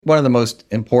One of the most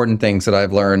important things that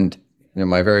I've learned in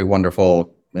my very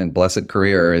wonderful and blessed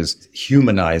career is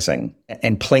humanizing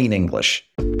and plain English.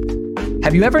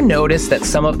 Have you ever noticed that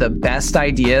some of the best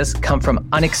ideas come from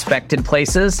unexpected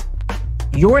places?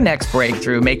 Your next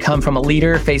breakthrough may come from a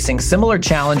leader facing similar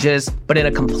challenges, but in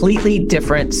a completely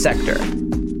different sector.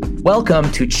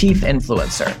 Welcome to Chief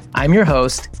Influencer. I'm your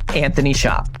host, Anthony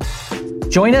Shop.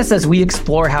 Join us as we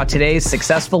explore how today's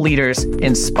successful leaders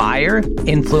inspire,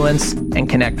 influence, and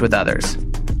connect with others.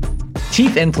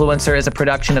 Chief Influencer is a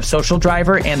production of Social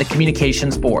Driver and the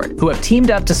Communications Board, who have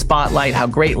teamed up to spotlight how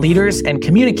great leaders and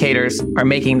communicators are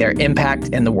making their impact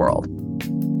in the world.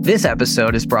 This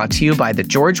episode is brought to you by the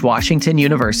George Washington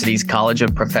University's College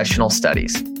of Professional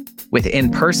Studies. With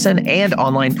in-person and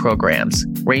online programs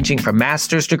ranging from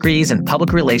master's degrees in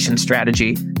public relations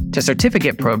strategy to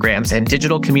certificate programs in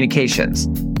digital communications,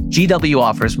 GW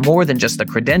offers more than just the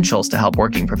credentials to help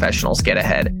working professionals get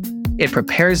ahead. It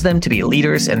prepares them to be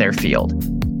leaders in their field.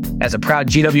 As a proud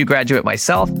GW graduate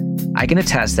myself, I can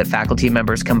attest that faculty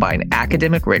members combine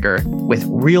academic rigor with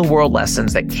real-world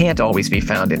lessons that can't always be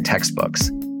found in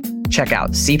textbooks. Check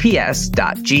out cps.gwu.edu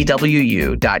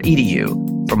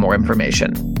for more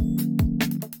information.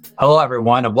 Hello,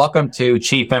 everyone, and welcome to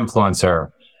Chief Influencer.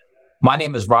 My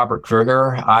name is Robert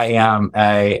Kruger. I am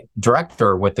a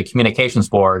director with the Communications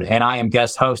Board, and I am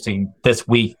guest hosting this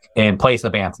week in place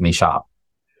of Anthony Shop.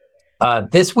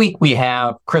 This week, we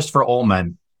have Christopher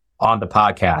Ullman on the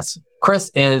podcast. Chris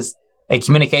is a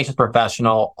communications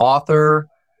professional, author,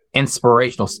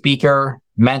 inspirational speaker,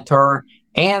 mentor,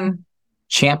 and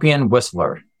champion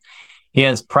whistler. He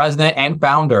is president and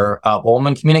founder of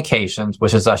Ullman Communications,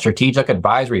 which is a strategic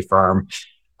advisory firm,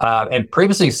 and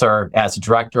previously served as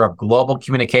director of global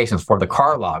communications for the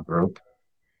Carlyle Group.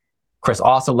 Chris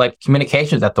also led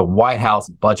communications at the White House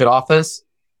Budget Office.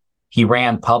 He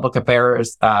ran public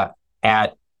affairs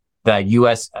at the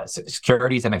U.S.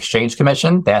 Securities and Exchange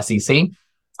Commission, the SEC,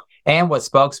 and was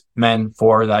spokesman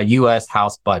for the U.S.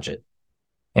 House budget.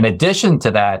 In addition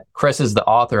to that, Chris is the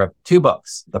author of 2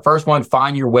 books. The first one,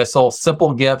 Find Your Whistle,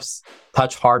 Simple Gifts,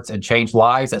 Touch Hearts and Change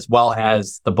Lives, as well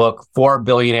as the book, 4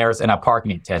 Billionaires and a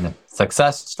Parking Attendant,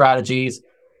 Success Strategies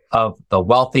of the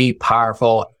Wealthy,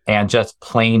 Powerful, and Just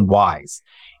Plain Wise.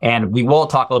 And we will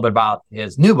talk a little bit about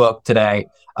his new book today,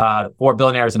 4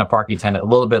 Billionaires and a Parking Attendant, a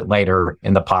little bit later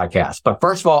in the podcast. But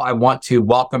first of all, I want to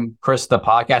welcome Chris to the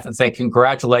podcast and say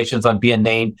congratulations on being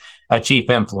named a Chief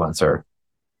Influencer.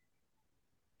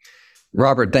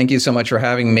 Robert, thank you so much for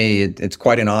having me. It's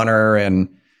quite an honor, and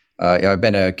I've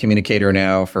been a communicator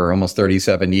now for almost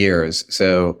 37 years.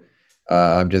 So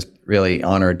I'm just really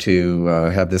honored to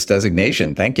have this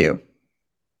designation. Thank you.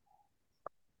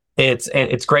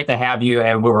 It's great to have you,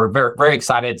 and we were very, very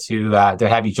excited to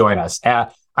have you join us. I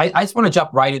just want to jump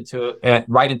right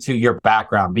into your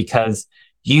background, because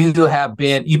you've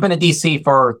been in DC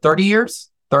for 30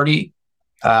 years,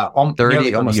 almost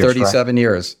 37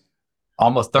 years.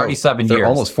 Almost 37 years.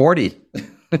 Almost 40.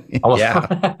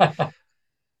 Yeah.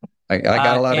 I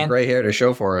got a lot of gray hair to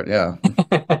show for it. Yeah.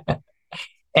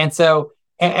 And so,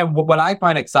 and what I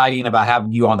find exciting about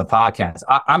having you on the podcast,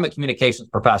 I'm a communications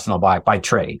professional by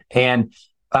trade. And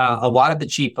a lot of the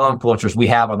chief influencers we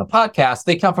have on the podcast,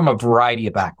 they come from a variety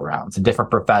of backgrounds and different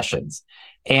professions.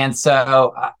 And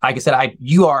so, like I said,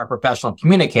 you are a professional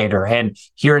communicator, and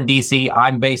here in DC,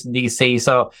 I'm based in DC.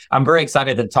 So I'm very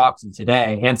excited to talk to you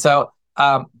today. And so,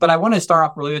 but I want to start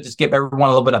off really with just give everyone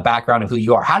a little bit of background of who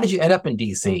you are. How did you end up in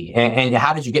DC, and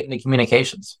how did you get into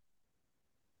communications?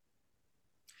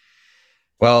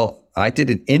 Well, I did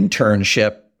an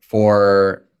internship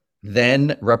for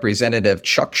then Representative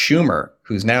Chuck Schumer,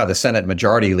 who's now the Senate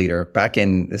Majority Leader, back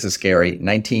in, this is scary,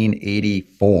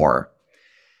 1984.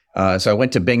 So I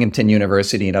went to Binghamton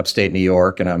University in upstate New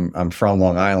York, and I'm from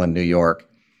Long Island, New York.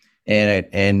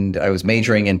 And I was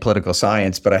majoring in political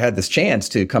science, but I had this chance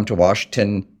to come to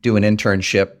Washington, do an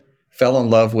internship, fell in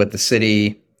love with the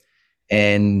city,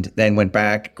 and then went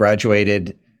back,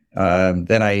 graduated.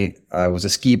 Then I was a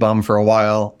ski bum for a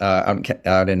while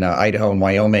out in Idaho and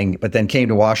Wyoming, but then came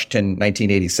to Washington in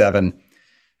 1987.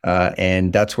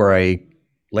 And that's where I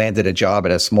landed a job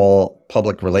at a small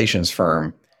public relations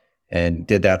firm and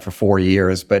did that for 4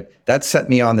 years. But that set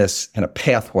me on this kind of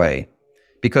pathway.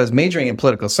 Because majoring in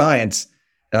political science,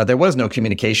 there was no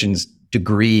communications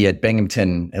degree at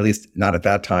Binghamton, at least not at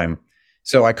that time.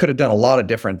 So I could have done a lot of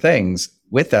different things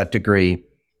with that degree.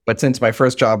 But since my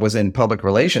first job was in public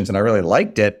relations and I really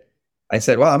liked it, I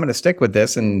said, well, I'm going to stick with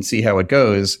this and see how it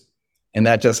goes. And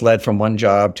that just led from one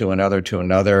job to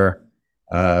another.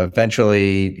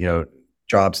 Eventually,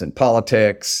 jobs in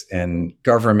politics and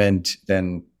government,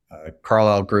 then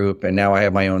Carlyle Group, and now I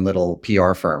have my own little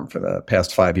PR firm for the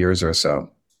past 5 years or so.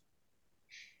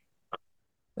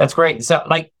 That's great.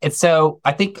 So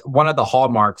I think one of the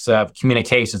hallmarks of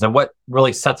communications and what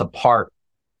really sets apart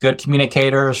good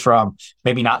communicators from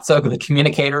maybe not so good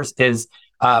communicators is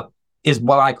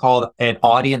what I call an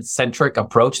audience-centric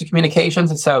approach to communications.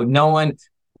 And so knowing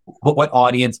what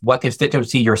audience, what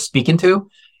constituency you're speaking to,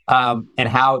 and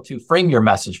how to frame your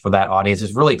message for that audience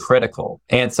is really critical.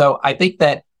 And so I think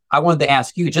that I wanted to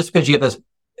ask you, just because you have this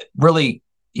really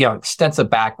extensive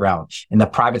background in the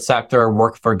private sector,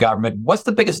 work for government, what's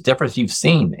the biggest difference you've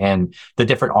seen in the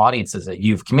different audiences that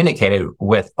you've communicated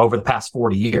with over the past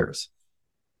 40 years?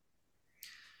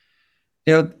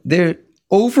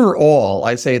 Overall,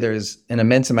 I say there's an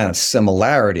immense amount of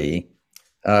similarity,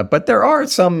 but there are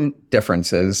some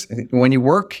differences. When you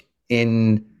work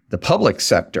in the public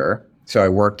sector, so I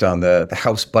worked on the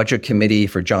House Budget Committee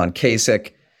for John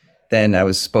Kasich, then I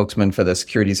was spokesman for the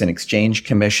Securities and Exchange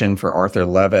Commission for Arthur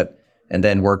Levitt, and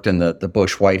then worked in the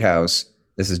Bush White House.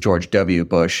 This is George W.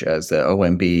 Bush as the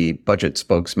OMB budget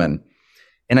spokesman.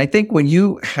 And I think when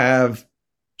you have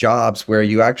jobs where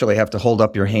you actually have to hold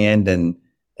up your hand and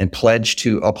pledge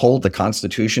to uphold the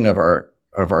Constitution of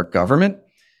our government,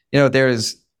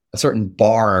 there's a certain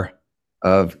bar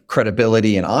of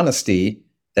credibility and honesty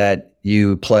that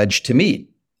you pledge to meet.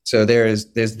 So there's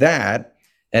that.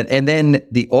 And then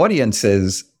the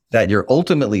audiences that you're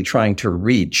ultimately trying to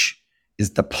reach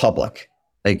is the public.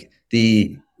 Like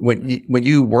when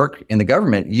you work in the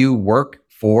government, you work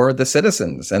for the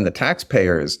citizens and the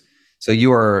taxpayers. So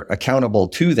you are accountable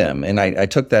to them. And I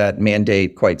took that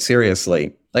mandate quite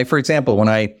seriously. Like, for example, when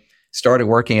I started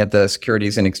working at the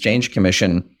Securities and Exchange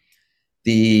Commission,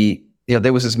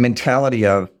 there was this mentality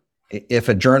of, if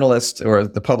a journalist or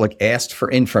the public asked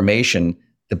for information,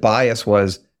 the bias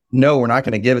was, no, we're not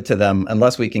going to give it to them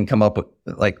unless we can come up with,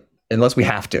 unless we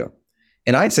have to.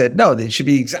 And I said, no, it should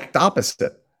be the exact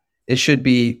opposite. It should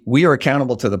be, we are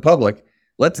accountable to the public.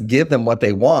 Let's give them what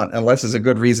they want unless there's a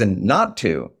good reason not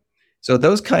to. So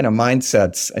those kind of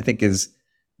mindsets, I think, is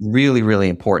really, really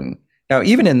important. Now,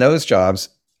 even in those jobs,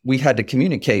 we had to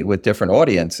communicate with different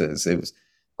audiences. It was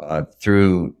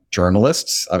through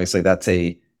journalists. Obviously, that's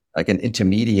an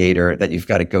intermediator that you've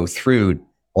got to go through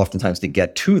oftentimes to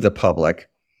get to the public.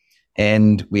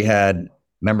 And we had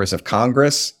members of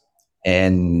Congress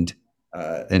and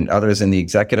others in the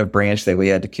executive branch that we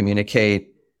had to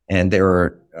communicate. And there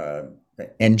were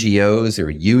NGOs, there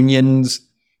were unions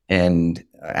and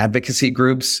advocacy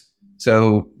groups.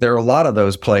 So there are a lot of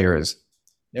those players.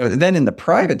 Then in the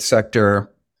private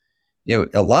sector,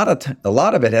 a lot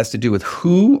of it has to do with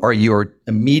who are your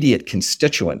immediate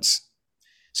constituents.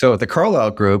 So at the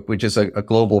Carlyle Group, which is a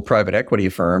global private equity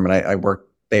firm, and I worked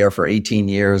there for 18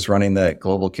 years running the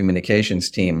global communications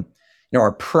team,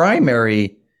 our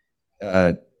primary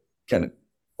kind of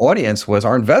audience was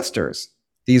our investors.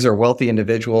 These are wealthy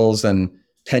individuals and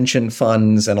pension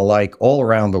funds and alike all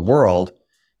around the world.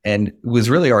 And it was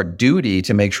really our duty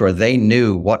to make sure they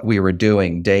knew what we were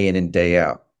doing day in and day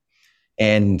out.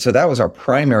 And so that was our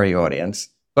primary audience.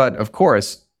 But of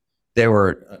course, there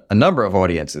were a number of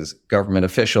audiences, government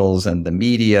officials and the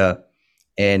media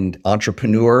and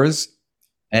entrepreneurs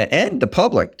and the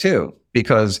public too,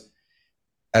 because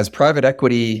as private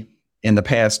equity in the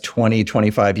past 20,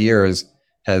 25 years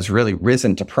has really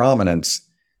risen to prominence,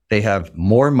 they have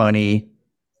more money,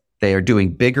 they are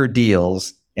doing bigger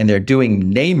deals, and they're doing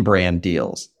name brand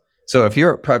deals. So if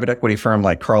you're a private equity firm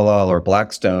like Carlyle or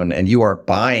Blackstone and you are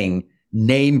buying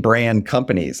name brand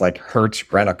companies like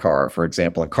Hertz Rent-A-Car, for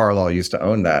example, and Carlyle used to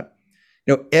own that,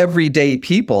 everyday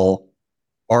people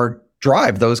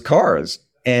drive those cars.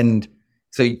 And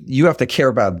so you have to care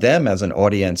about them as an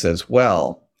audience as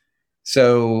well.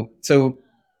 So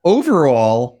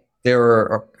overall,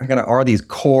 there are these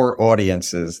core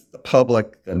audiences, the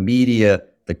public, the media,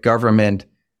 the government,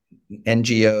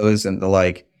 NGOs, and the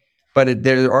like. But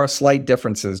there are slight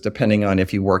differences depending on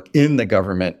if you work in the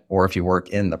government or if you work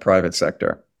in the private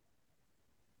sector.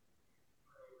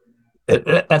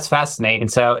 That's fascinating.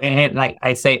 So, and like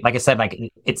I said,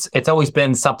 it's always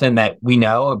been something that we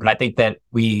know, but I think that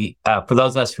we, for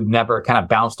those of us who've never kind of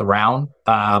bounced around,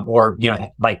 or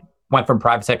went from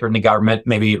private sector into government,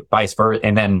 maybe vice versa,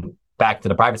 and then back to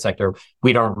the private sector,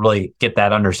 we don't really get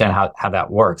that, understand how that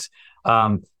works.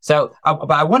 But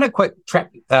I want to quick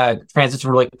transition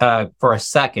really for a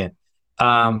second,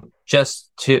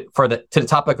 just to the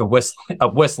topic of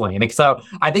whistling. And so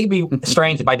I think it'd be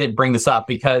strange if I didn't bring this up,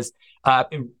 because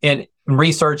in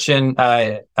researching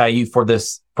you for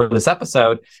this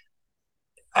episode,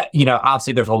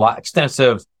 obviously there's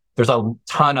a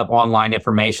ton of online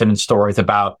information and stories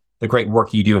about the great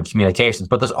work you do in communications,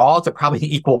 but there's also probably an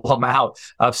equal amount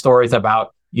of stories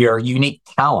about your unique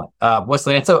talent,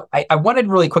 whistling. And so I wanted to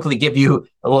really quickly give you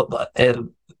a little,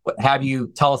 have you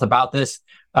tell us about this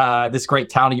great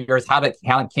talent of yours, how the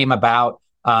talent came about,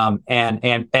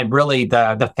 and really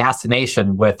the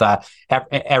fascination with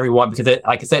everyone, because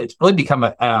like I said, it's really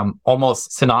become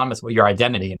almost synonymous with your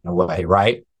identity in a way,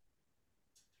 right?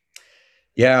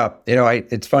 Yeah,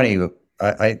 it's funny.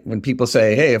 I when people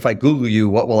say, "Hey, if I Google you,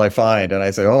 what will I find?" and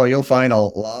I say, "Oh, you'll find a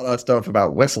lot of stuff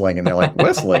about whistling," and they're like,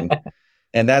 "Whistling,"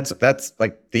 and that's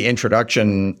like the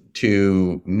introduction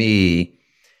to me.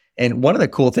 And one of the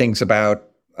cool things about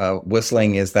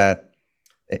whistling is that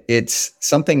it's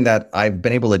something that I've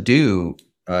been able to do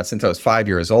since I was 5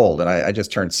 years old, and I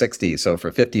just turned 60. So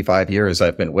for 55 years,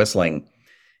 I've been whistling.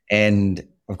 And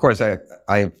of course,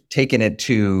 I've taken it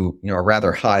to a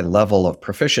rather high level of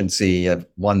proficiency. I've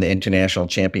won the international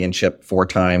championship 4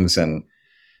 times, and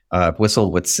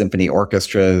whistled with symphony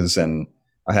orchestras. And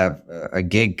I have a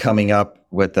gig coming up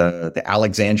with the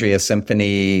Alexandria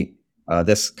Symphony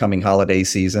this coming holiday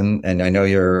season. And I know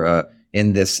you're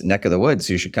in this neck of the woods.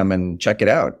 You should come and check it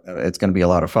out. It's going to be a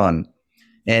lot of fun.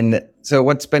 And so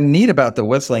what's been neat about the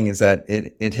whistling is that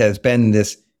it has been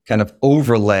this kind of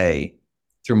overlay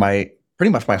through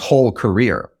pretty much my whole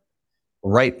career,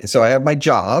 right? So I have my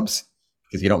jobs,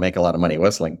 because you don't make a lot of money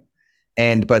whistling,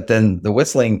 but then the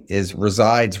whistling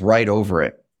resides right over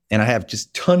it, and I have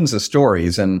just tons of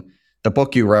stories. And the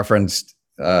book you referenced,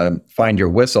 Find Your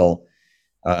Whistle,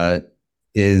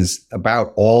 is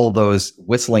about all those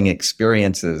whistling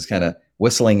experiences, kind of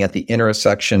whistling at the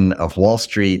intersection of Wall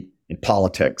Street and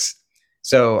politics.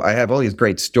 So I have all these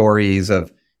great stories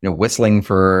of whistling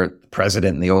for the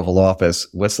president in the Oval Office,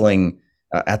 whistling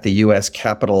at the U.S.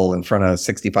 Capitol in front of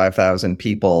 65,000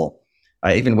 people.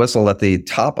 I even whistled at the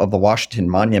top of the Washington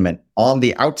Monument on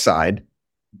the outside,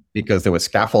 because there was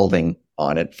scaffolding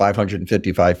on it,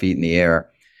 555 feet in the air.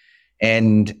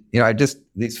 And,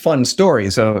 these fun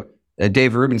stories. So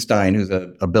Dave Rubenstein, who's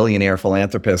a billionaire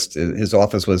philanthropist, his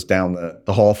office was down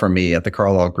the hall from me at the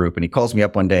Carlyle Group. And he calls me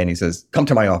up one day and he says, "Come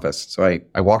to my office." So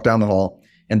I walk down the hall,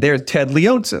 and there's Ted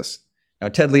Leonsis. Now,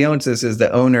 Ted Leonsis is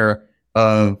the owner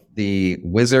of the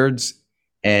Wizards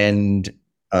and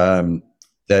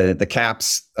the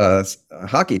Caps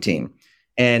hockey team.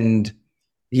 And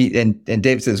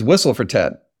Dave says, "Whistle for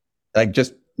Ted." Like,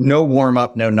 just no warm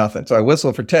up, no nothing. So I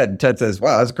whistle for Ted. Ted says,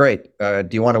 "Wow, that's great. Do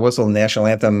you want to whistle the national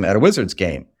anthem at a Wizards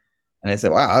game?" And I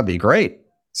said, "Wow, that'd be great."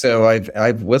 So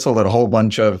I've whistled at a whole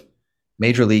bunch of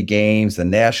major league games, the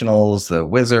Nationals, the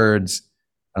Wizards,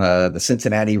 the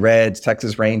Cincinnati Reds,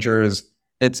 Texas Rangers.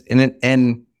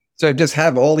 So I just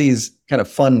have all these kind of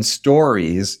fun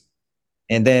stories.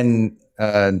 And then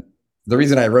the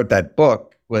reason I wrote that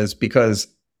book was because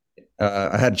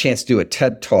I had a chance to do a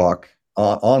TED Talk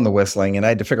on the whistling, and I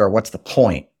had to figure out what's the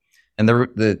point. And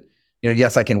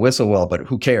yes, I can whistle well, but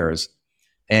who cares?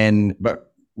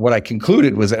 But what I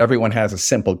concluded was that everyone has a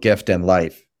simple gift in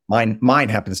life. Mine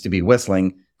happens to be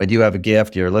whistling, but you have a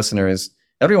gift. Your listeners,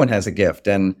 everyone has a gift.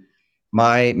 And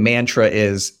my mantra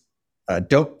is,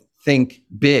 don't think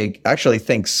big, actually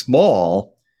think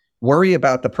small. Worry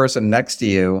about the person next to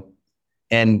you.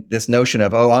 And this notion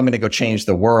of, I'm going to go change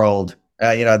the world,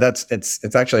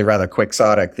 it's actually rather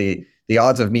quixotic. The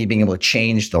odds of me being able to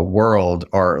change the world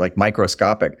are like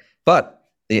microscopic, but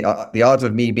the odds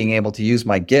of me being able to use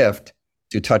my gift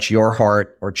to touch your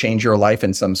heart or change your life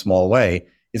in some small way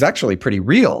is actually pretty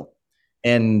real.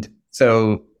 And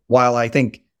so while I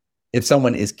think if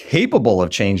someone is capable of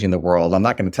changing the world, I'm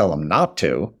not going to tell them not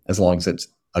to, as long as it's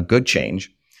a good change.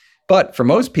 But for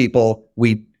most people,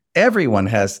 everyone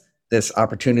has this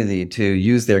opportunity to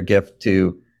use their gift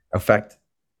to affect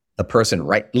the person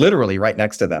literally right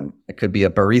next to them. It could be a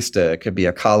barista, it could be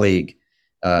a colleague,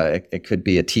 it could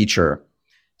be a teacher.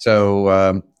 So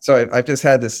I've just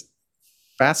had this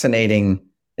fascinating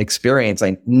experience.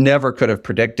 I never could have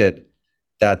predicted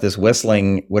that this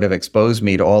whistling would have exposed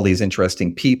me to all these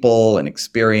interesting people and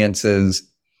experiences.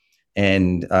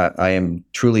 And I am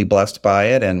truly blessed by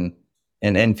it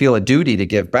and feel a duty to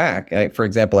give back. For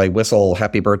example, I whistle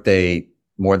happy birthday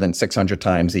more than 600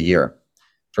 times a year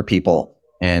for people.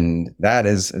 And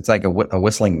it's like a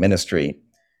whistling ministry.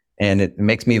 And it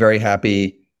makes me very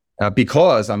happy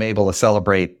because I'm able to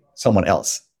celebrate someone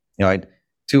else.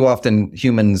 Too often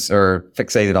humans are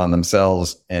fixated on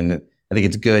themselves. And I think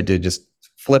it's good to just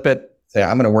flip it, say,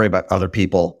 I'm going to worry about other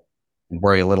people and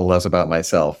worry a little less about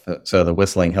myself. So the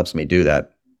whistling helps me do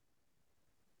that.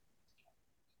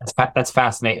 That's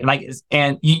fascinating.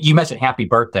 And you mentioned happy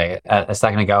birthday a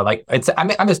second ago.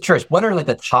 I'm just curious, what are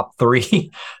the top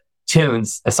 3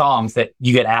 tunes, songs that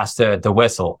you get asked to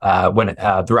whistle when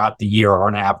throughout the year or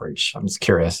on average? I'm just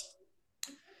curious.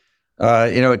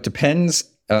 It depends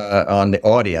on the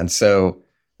audience. So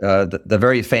the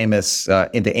very famous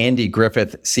the Andy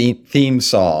Griffith theme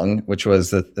song, which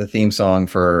was the theme song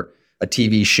for a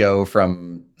TV show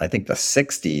from I think the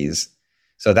 60s.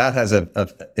 So that has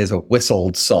is a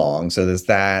whistled song. So there's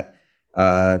that.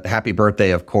 Happy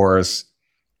Birthday, of course,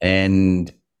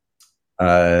 and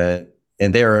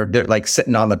they're like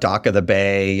sitting on the dock of the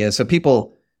bay. So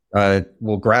people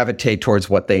will gravitate towards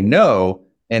what they know,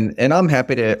 and I'm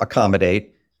happy to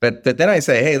accommodate. But then I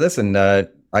say, hey, listen,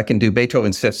 I can do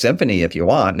Beethoven's Fifth Symphony if you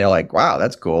want. And they're like, wow,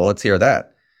 that's cool. Let's hear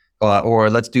that. Or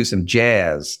let's do some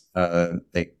jazz,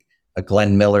 like a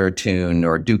Glenn Miller tune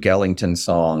or Duke Ellington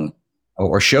song,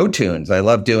 or show tunes. I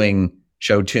love doing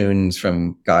show tunes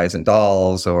from Guys and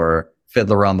Dolls or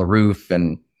Fiddler on the Roof,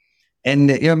 and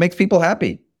it makes people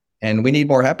happy. And we need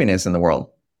more happiness in the world.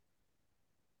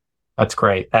 That's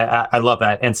great. I love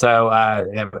that. And so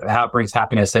how it brings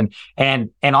happiness and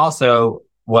also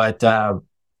what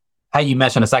how you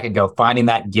mentioned a second ago, finding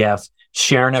that gift,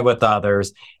 sharing it with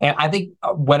others. And I think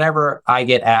whenever I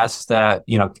get asked to,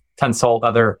 consult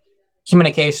other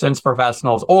communications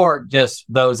professionals or just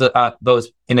those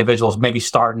individuals maybe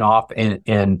starting off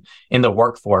in the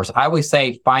workforce, I always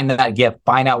say, find that gift,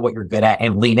 find out what you're good at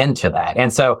and lean into that.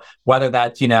 And so whether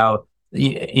that's,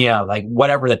 like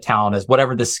whatever the talent is,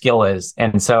 whatever the skill is.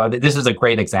 And so this is a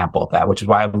great example of that, which is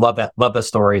why I love the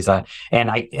stories.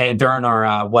 And during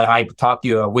our, what I talked to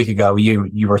you a week ago,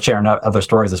 you were sharing other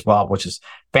stories as well, which is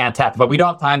fantastic, but we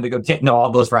don't have time to go know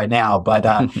all those right now.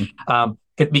 But,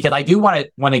 because I do want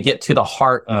to get to the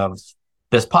heart of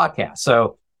this podcast.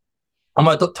 So I'm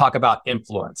going to talk about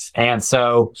influence. And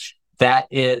so that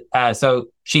is, so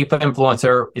Chief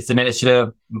Influencer is an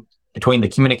initiative between the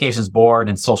Communications Board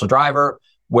and Social Driver,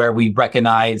 where we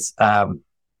recognize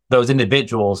those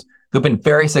individuals who've been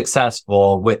very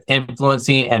successful with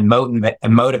influencing and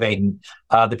motivating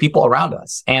the people around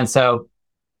us. And so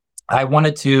I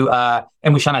wanted to,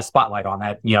 and we shine a spotlight on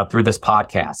that, through this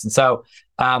podcast. And so,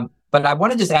 but I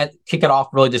want to just kick it off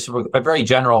really just a very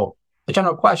general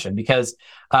question, because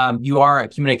you are a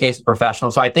communications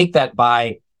professional. So I think that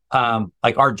by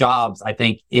like our jobs, I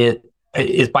think it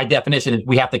is by definition,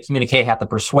 we have to communicate, have to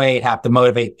persuade, have to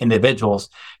motivate individuals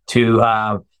to,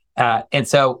 and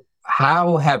so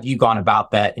how have you gone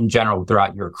about that in general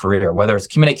throughout your career, whether it's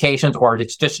communications or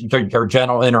it's just your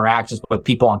general interactions with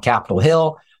people on Capitol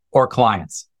Hill or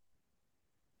clients?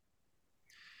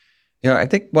 I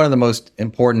think one of the most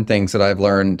important things that I've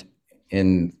learned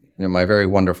in my very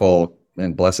wonderful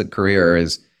and blessed career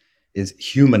is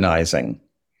humanizing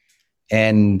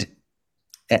and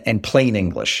plain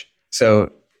English.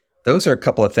 So those are a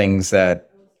couple of things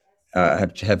that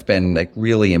have been like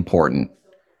really important.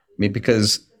 I mean,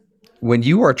 because when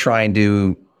you are trying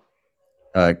to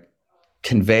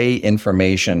convey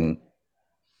information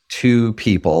to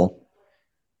people,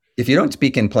 if you don't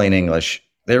speak in plain English,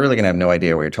 they're really going to have no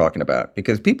idea what you're talking about,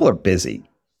 because people are busy.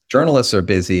 Journalists are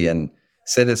busy, and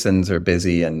citizens are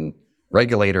busy, and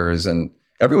regulators, and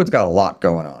everyone's got a lot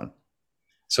going on.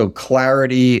 So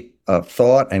clarity of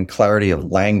thought and clarity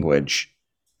of language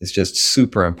is just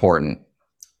super important.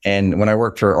 And when I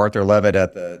worked for Arthur Levitt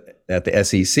at the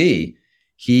SEC,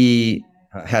 he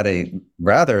had a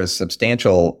rather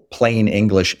substantial plain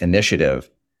English initiative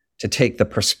to take the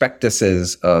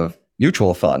prospectuses of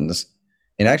mutual funds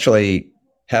and actually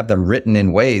have them written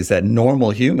in ways that normal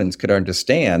humans could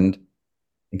understand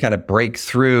and kind of break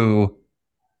through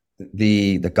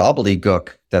the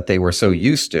gobbledygook that they were so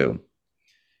used to.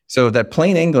 So that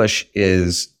plain English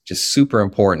is just super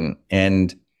important.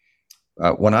 And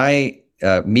when I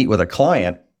meet with a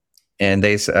client and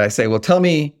I say, well,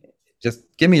 just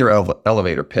give me your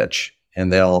elevator pitch.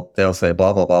 And they'll say,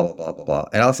 blah, blah, blah, blah, blah, blah, blah.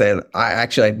 And I'll say, I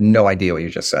have no idea what you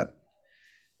just said.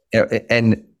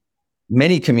 And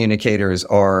many communicators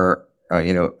are,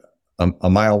 a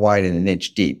mile wide and an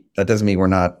inch deep. That doesn't mean we're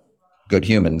not good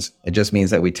humans. It just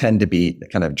means that we tend to be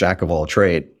kind of jack of all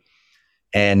trade.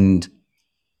 And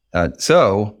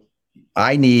so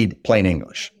I need plain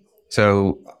English.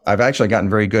 So I've actually gotten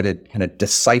very good at kind of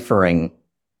deciphering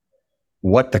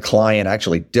what the client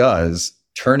actually does,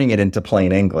 turning it into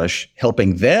plain English,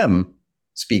 helping them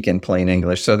speak in plain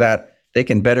English so that they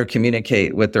can better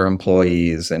communicate with their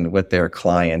employees and with their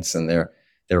clients and their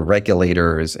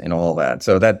regulators and all that.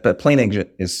 So but plain English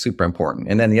is super important.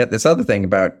 And then this other thing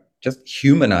about just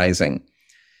humanizing,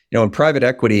 in private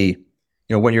equity,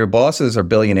 when your bosses are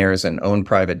billionaires and own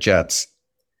private jets,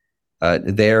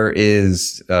 there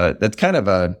is, that's kind of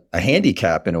a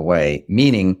handicap in a way,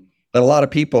 meaning that a lot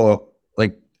of people,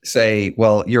 like, say,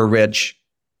 well, you're rich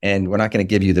and we're not going to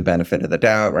give you the benefit of the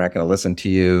doubt. We're not going to listen to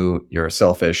you. You're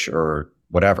selfish or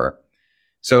whatever.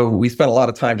 So we spent a lot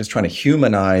of time just trying to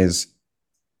humanize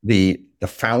the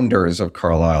founders of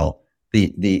Carlyle,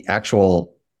 the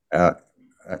actual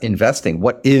investing.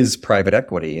 What is private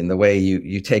equity? And the way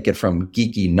you take it from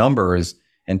geeky numbers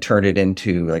and turn it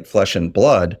into like flesh and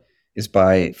blood is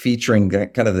by featuring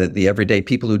kind of the everyday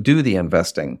people who do the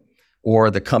investing,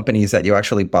 or the companies that you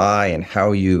actually buy and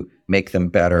how you make them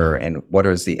better and what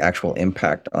is the actual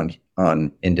impact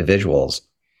on individuals.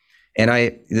 And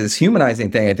this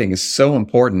humanizing thing I think is so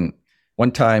important.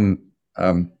 One time,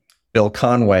 Bill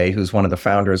Conway, who's one of the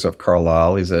founders of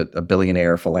Carlyle, he's a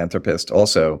billionaire philanthropist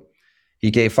also.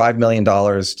 He gave $5 million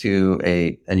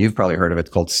to and you've probably heard of it,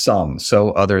 called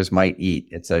So Others Might Eat.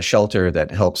 It's a shelter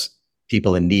that helps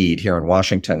people in need here in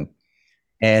Washington.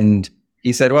 And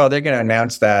he said, well, they're going to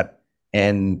announce that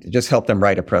and just help them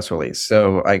write a press release.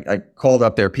 So I called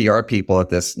up their PR people at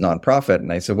this nonprofit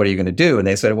and I said, what are you going to do? And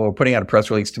they said, well, we're putting out a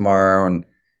press release tomorrow.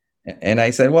 And I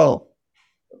said, well,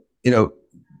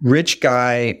 rich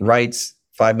guy writes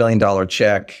 $5 million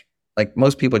check. Like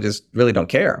most people just really don't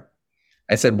care.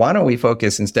 I said, why don't we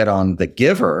focus instead on the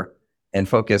giver and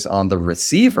focus on the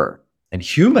receiver and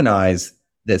humanize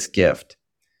this gift?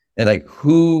 And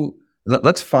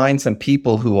let's find some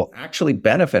people who will actually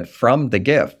benefit from the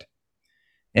gift.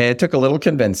 And it took a little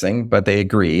convincing, but they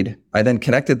agreed. I then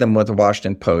connected them with the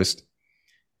Washington Post.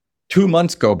 2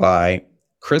 months go by,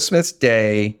 Christmas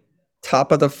Day,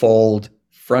 top of the fold,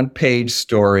 front page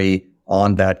story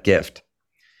on that gift.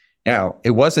 Now,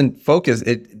 it wasn't focused.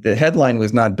 The headline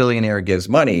was not billionaire gives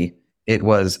money. It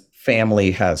was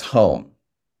family has home.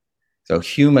 So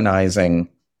humanizing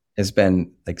has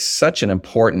been like such an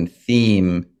important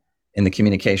theme in the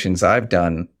communications I've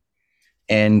done.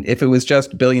 And if it was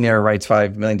just billionaire writes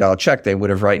 $5 million check, they would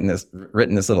have written this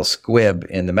little squib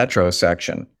in the Metro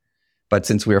section. But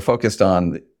since we were focused on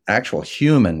the actual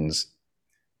humans,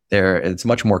 it's a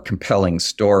much more compelling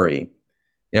story.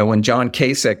 When John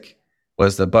Kasich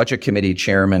was the budget committee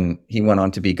chairman, he went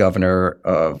on to be governor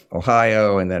of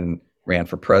Ohio and then ran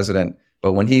for president.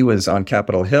 But when he was on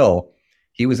Capitol Hill,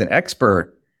 he was an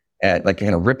expert at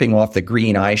ripping off the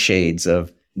green eye shades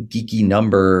of geeky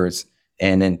numbers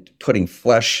and then putting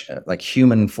flesh, like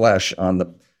human flesh,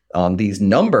 on these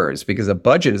numbers, because a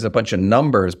budget is a bunch of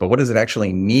numbers, but what does it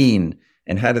actually mean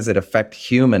and how does it affect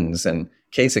humans? And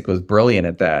Kasich was brilliant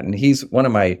at that. And he's one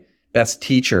of my best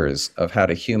teachers of how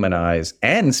to humanize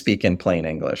and speak in plain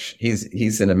English.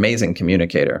 He's an amazing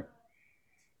communicator.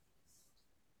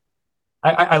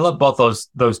 I love both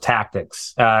those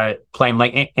tactics, and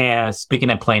speaking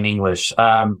in plain English.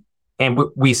 And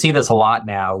we see this a lot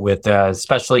now with,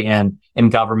 especially in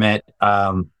government,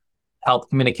 health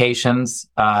communications.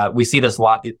 We see this a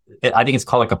lot. I think it's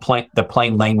called the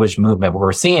plain language movement, where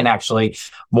we're seeing actually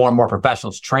more and more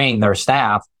professionals train their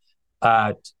staff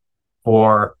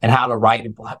for how to write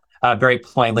very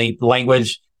plainly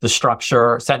language, the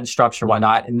structure, sentence structure,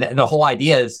 whatnot. And the whole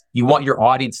idea is you want your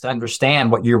audience to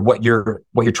understand what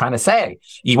you're trying to say.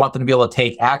 You want them to be able to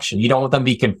take action. You don't want them to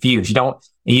be confused.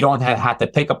 You don't have to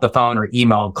pick up the phone or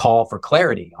email and call for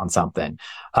clarity on something.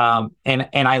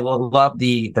 And I love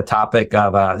the topic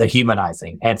of the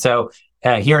humanizing. And so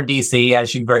here in DC,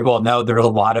 as you very well know, there are a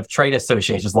lot of trade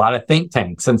associations, a lot of think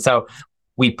tanks. And so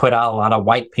we put out a lot of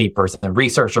white papers and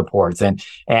research reports, and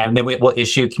then we will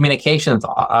issue communications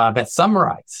that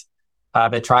summarize,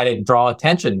 that try to draw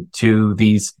attention to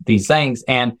these things.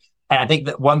 And I think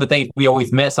that one of the things we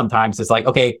always miss sometimes is like,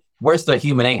 okay, where's the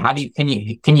human aid? How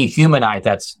can you humanize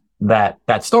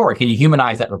that story? Can you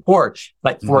humanize that report?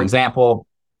 Like, for example,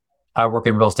 I work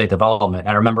in real estate development, and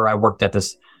I remember I worked at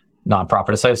this nonprofit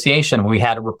association. We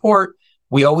had a report.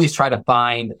 We always try to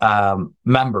find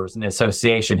members in the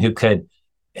association who could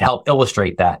help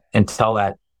illustrate that and tell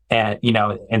that,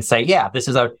 and say, yeah, this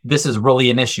is really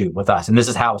an issue with us, and this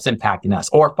is how it's impacting us.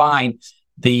 Or find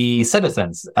the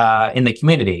citizens in the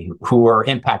community who are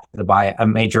impacted by a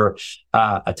major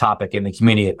a topic in the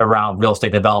community around real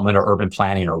estate development or urban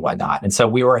planning or whatnot. And so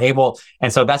we were able,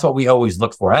 and so that's what we always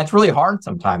look for. That's really hard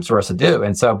sometimes for us to do.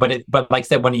 And so, but like I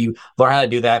said, when you learn how to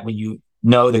do that, when you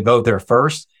know to go there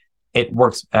first, it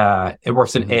works. It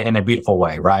works in a beautiful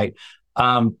way, right?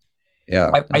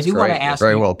 Yeah, I do want to ask.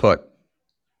 Very well put.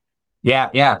 Yeah.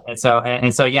 And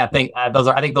so, yeah, I think those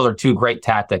are two great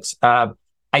tactics.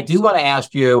 I do want to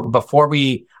ask you before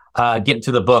we get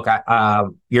into the book,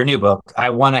 your new book.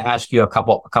 I want to ask you a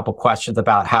couple questions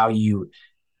about how you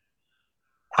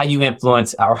how you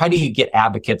influence, or how do you get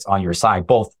advocates on your side,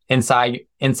 both inside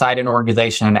an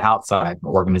organization and outside an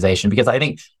organization? Because I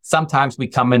think sometimes we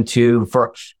come into,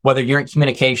 for whether you're in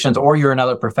communications or you're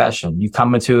another profession, you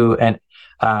come into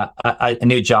a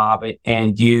new job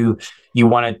and you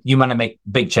want to make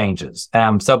big changes.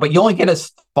 But you only get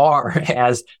as far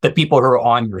as the people who are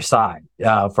on your side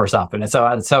for something.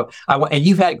 And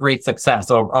you've had great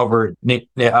success over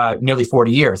nearly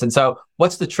 40 years. And so,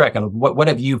 what's the trick? And what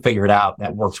have you figured out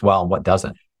that works well and what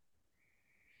doesn't?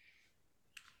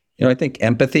 I think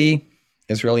empathy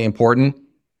is really important.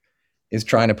 Is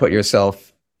trying to put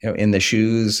yourself, in the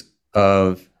shoes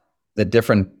of the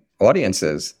different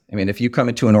audiences. I mean, if you come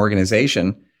into an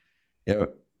organization,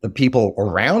 the people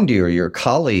around you, or your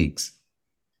colleagues,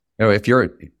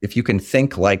 if you can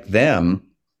think like them,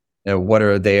 what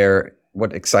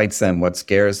excites them, what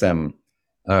scares them,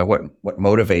 what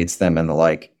motivates them, and the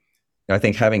like. I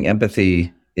think having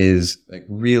empathy is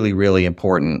really, really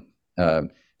important,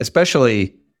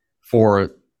 especially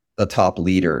for the top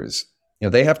leaders.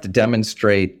 They have to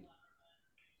demonstrate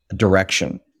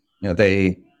direction.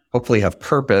 They hopefully have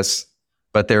purpose,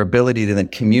 but their ability to then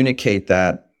communicate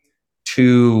that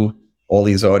to all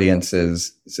these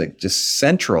audiences is just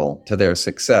central to their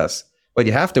success. But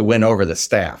you have to win over the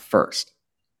staff first.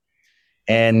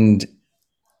 And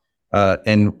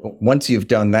once you've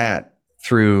done that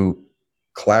through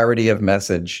clarity of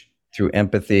message, through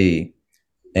empathy,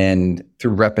 and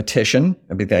through repetition,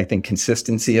 I think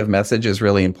consistency of message is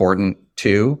really important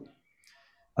too.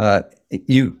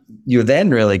 You're then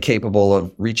really capable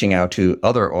of reaching out to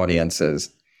other audiences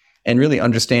and really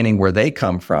understanding where they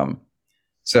come from.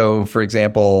 So, for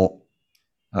example,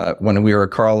 when we were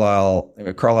at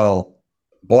Carlyle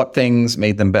bought things,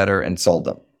 made them better, and sold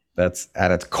them. That's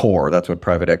at its core. That's what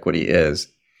private equity is.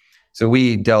 So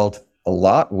we dealt a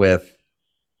lot with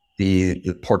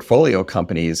the portfolio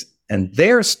companies and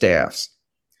their staffs.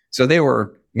 So they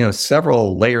were,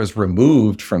 several layers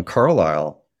removed from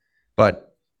Carlyle,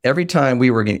 but every time we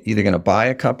were either going to buy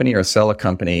a company or sell a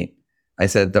company, I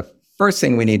said, the first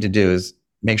thing we need to do is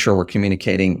make sure we're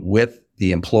communicating with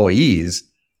the employees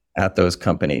at those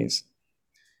companies.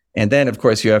 And then, of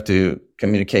course, you have to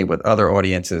communicate with other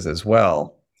audiences as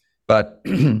well. But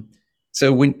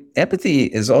so when empathy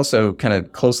is also kind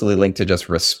of closely linked to just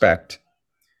respect.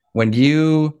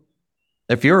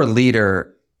 If you're a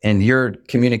leader and you're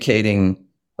communicating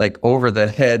over the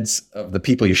heads of the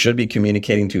people you should be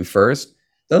communicating to first,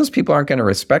 those people aren't going to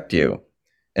respect you,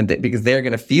 because they're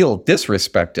going to feel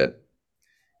disrespected.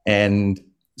 And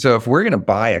so if we're going to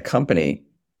buy a company,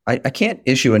 I can't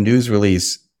issue a news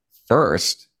release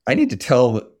first. I need to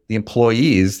tell the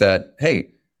employees that,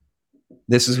 hey,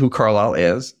 this is who Carlyle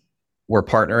is. We're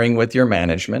partnering with your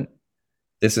management.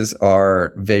 This is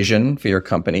our vision for your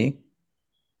company.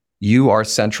 You are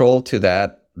central to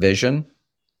that vision.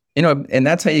 And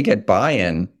that's how you get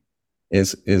buy-in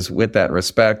is with that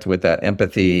respect, with that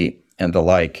empathy and the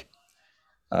like.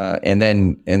 And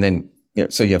then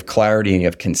so you have clarity and you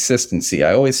have consistency.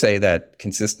 I always say that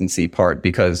consistency part,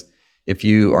 because if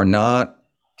you are not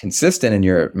consistent in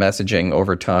your messaging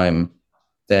over time,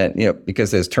 that,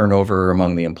 because there's turnover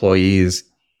among the employees,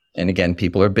 and again,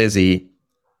 people are busy.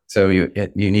 So you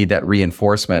need that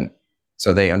reinforcement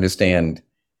so they understand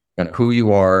who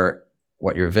you are,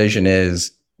 what your vision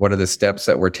is, what are the steps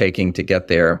that we're taking to get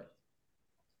there.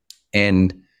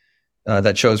 And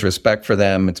that shows respect for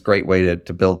them. It's a great way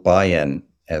to build buy-in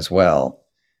as well.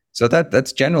 So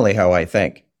that's generally how I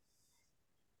think.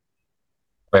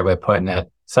 Great way of putting it.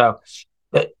 So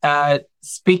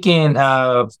speaking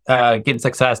of getting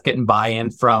success, getting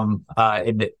buy-in from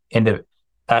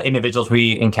individuals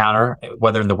we encounter,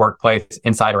 whether in the workplace,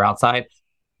 inside or outside,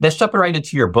 let's jump right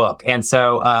into your book. And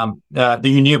so your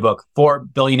new book, 4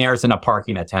 Billionaires and a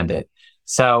Parking Attendant.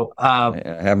 So I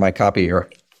have my copy here.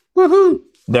 Woohoo!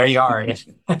 There you are.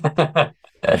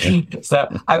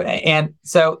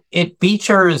 So it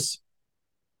features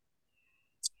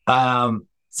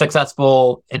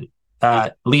successful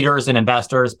leaders and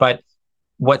investors, but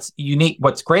what's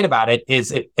great about it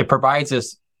is it provides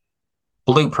this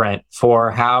blueprint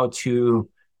for how you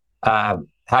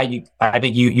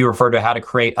refer to how to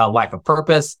create a life of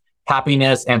purpose,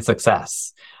 happiness, and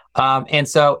success. And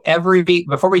so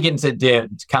before we get into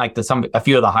kind of a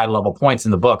few of the high level points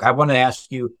in the book, I want to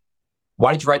ask you,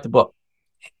 why did you write the book?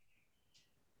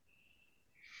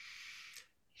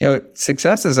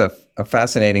 Success is a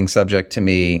fascinating subject to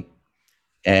me.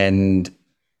 And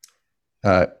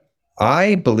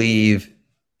I believe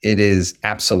it is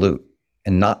absolute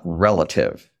and not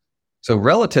relative. So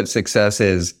relative success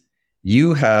is,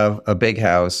 you have a big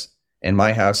house and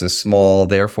my house is small,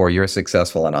 therefore you're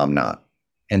successful and I'm not.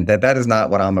 And that is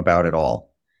not what I'm about at all.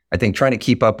 I think trying to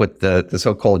keep up with the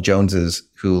so-called Joneses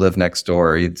who live next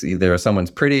door, it's either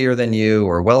someone's prettier than you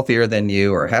or wealthier than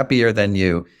you or happier than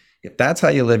you. If that's how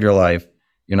you live your life,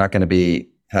 you're not going to be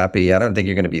happy. I don't think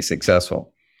you're going to be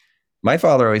successful. My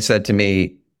father always said to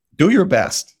me, do your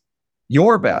best,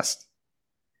 your best.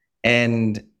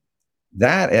 And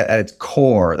that at its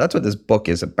core, that's what this book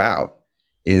is about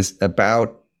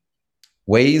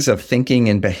ways of thinking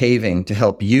and behaving to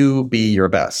help you be your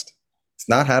best. It's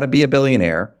not how to be a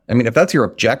billionaire. I mean, if that's your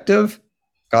objective,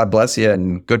 God bless you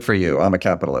and good for you. I'm a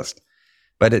capitalist.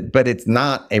 But it's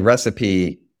not a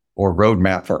recipe or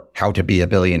roadmap for how to be a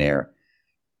billionaire.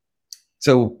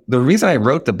 So the reason I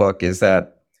wrote the book is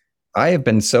that I have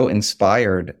been so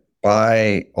inspired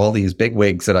by all these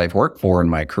bigwigs that I've worked for in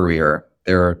my career.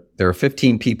 There are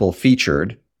 15 people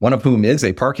featured, one of whom is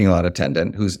a parking lot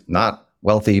attendant who's not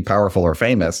wealthy, powerful, or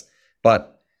famous,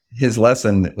 but his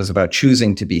lesson was about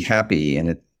choosing to be happy,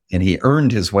 and he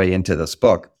earned his way into this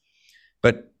book.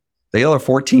 But the other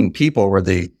 14 people were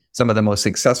some of the most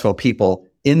successful people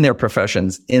in their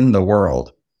professions in the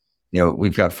world. You know,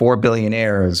 we've got 4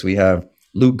 billionaires. We have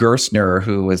Lou Gerstner,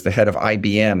 who was the head of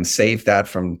IBM, saved that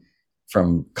from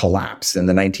collapse in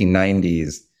the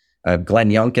 1990s. Glenn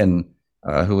Youngkin,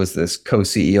 who was this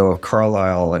co-CEO of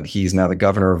Carlyle, and he's now the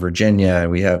governor of Virginia.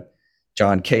 We have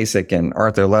John Kasich and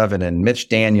Arthur Levin and Mitch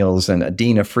Daniels and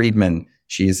Adina Friedman.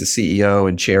 She is the CEO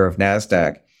and chair of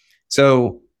NASDAQ.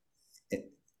 So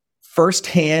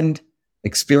firsthand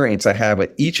experience I have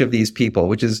with each of these people,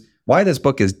 which is why this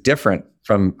book is different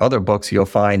from other books you'll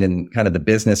find in kind of the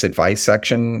business advice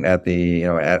section at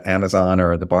at Amazon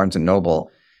or the Barnes and Noble,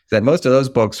 that most of those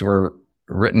books were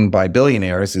written by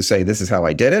billionaires who say, this is how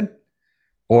I did it.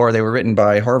 Or they were written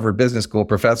by Harvard Business School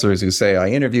professors who say, I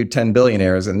interviewed 10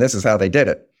 billionaires and this is how they did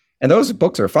it. And those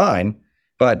books are fine,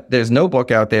 but there's no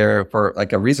book out there for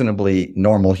like a reasonably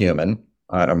normal human.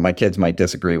 My kids might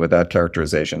disagree with that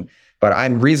characterization, but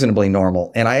I'm reasonably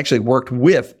normal. And I actually worked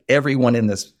with everyone in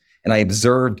this, and I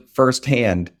observed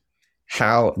firsthand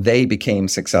how they became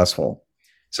successful.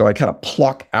 So I kind of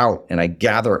pluck out and I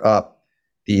gather up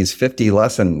these 50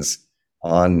 lessons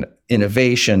on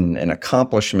innovation and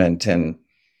accomplishment and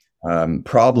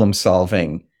problem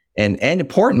solving. And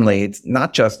importantly, it's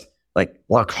not just like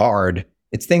work hard.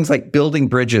 It's things like building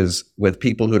bridges with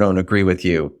people who don't agree with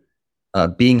you,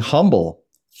 being humble,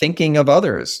 thinking of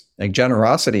others, like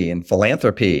generosity and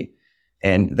philanthropy,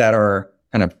 and that are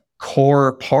kind of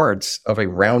core parts of a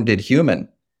rounded human.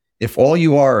 If all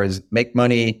you are is make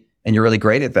money and you're really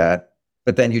great at that,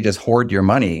 but then you just hoard your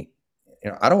money,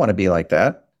 I don't want to be like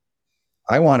that.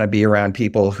 I want to be around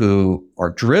people who are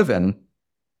driven,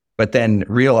 but then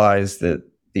realize that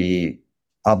the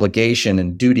obligation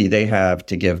and duty they have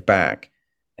to give back.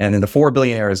 And in the 4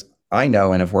 billionaires I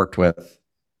know and have worked with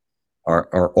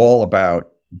are all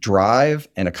about drive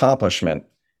and accomplishment,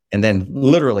 and then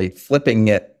literally flipping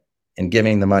it and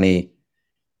giving the money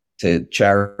to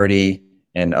charity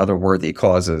and other worthy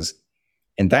causes.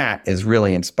 And that is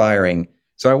really inspiring.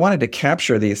 So I wanted to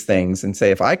capture these things and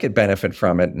say, if I could benefit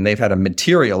from it, and they've had a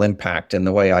material impact in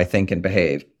the way I think and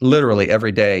behave, literally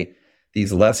every day,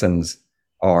 these lessons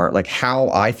are like how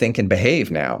I think and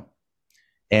behave now.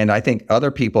 And I think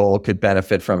other people could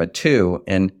benefit from it too.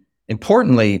 And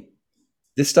importantly,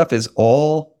 this stuff is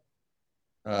all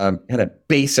kind of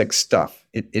basic stuff.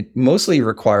 It mostly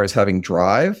requires having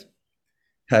drive,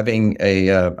 having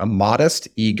a modest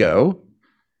ego,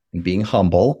 and being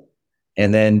humble,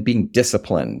 and then being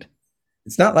disciplined.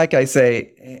 It's not like I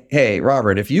say, hey,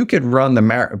 Robert, if you could run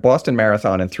the Boston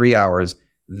Marathon in 3 hours,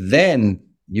 then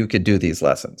you could do these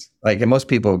lessons. Like, and most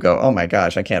people go, oh my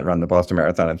gosh, I can't run the Boston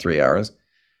Marathon in 3 hours.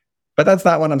 But that's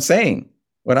not what I'm saying.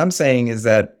 What I'm saying is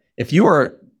that if you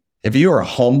are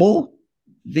humble,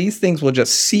 these things will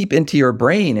just seep into your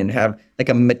brain and have like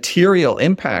a material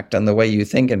impact on the way you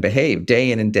think and behave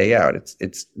day in and day out.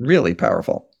 It's really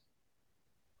powerful.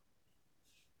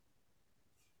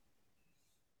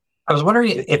 I was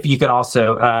wondering if you could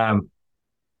also,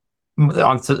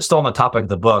 still on the topic of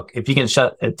the book, if you can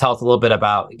tell us a little bit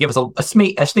about, give us a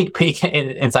sneak peek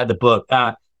inside the book,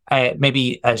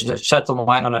 maybe shed some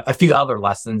light on a few other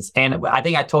lessons. And I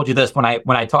think I told you this when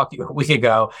I talked to you a week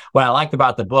ago. What I liked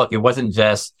about the book, it wasn't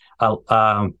just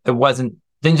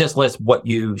didn't just list what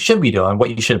you should be doing,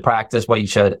 what you should practice, what you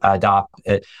should adopt,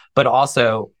 but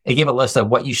also it gave a list of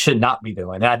what you should not be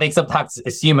doing. And I think sometimes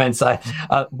as humans,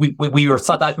 we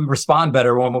respond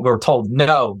better when we're told,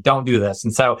 no, don't do this.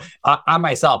 And so I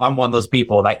myself, I'm one of those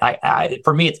people. Like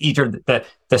for me, it's easier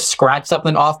to scratch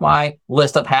something off my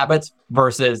list of habits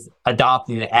versus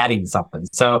adopting and adding something.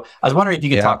 So I was wondering if you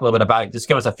could talk a little bit about it. Just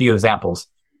give us a few examples.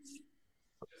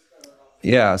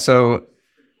 Yeah. So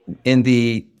in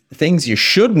the things you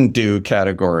shouldn't do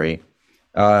category,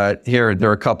 here there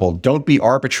are a couple. Don't be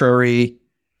arbitrary.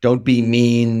 Don't be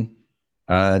mean.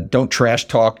 Don't trash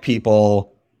talk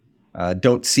people.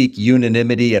 Don't seek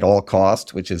unanimity at all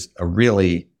costs, which is a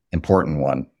really important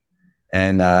one.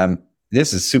 And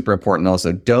this is super important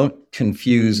also. Don't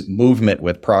confuse movement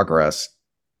with progress.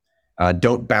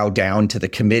 Don't bow down to the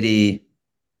committee.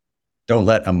 Don't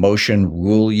let emotion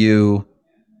rule you.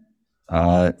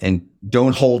 And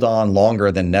don't hold on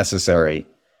longer than necessary.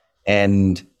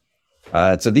 And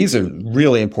so these are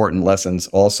really important lessons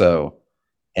also.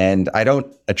 And I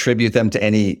don't attribute them to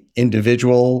any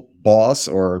individual boss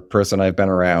or person I've been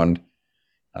around,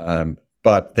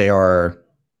 but they are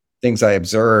things I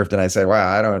observed, and I said,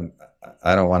 "Wow,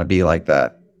 I don't want to be like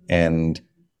that." And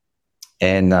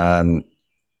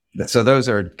so those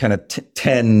are kind of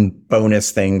 10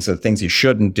 bonus things of things you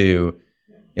shouldn't do.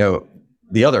 You know,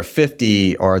 the other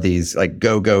 50 are these like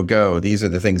go, go, go. These are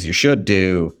the things you should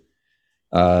do.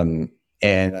 And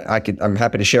I'm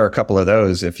happy to share a couple of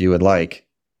those if you would like.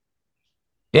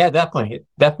 Yeah, definitely.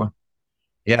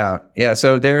 Yeah.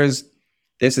 So this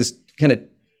is kind of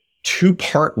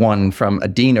 2-part one from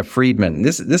Adina Friedman.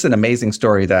 This is an amazing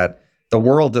story that the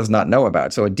world does not know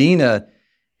about. So Adina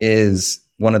is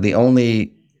one of the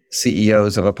only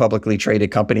CEOs of a publicly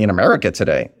traded company in America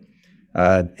today.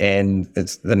 And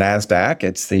it's the NASDAQ.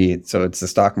 It's the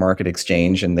stock market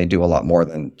exchange, and they do a lot more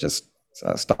than just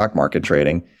stock market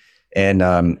trading. And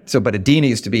but Adina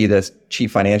used to be the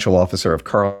chief financial officer of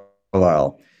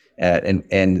Carlyle.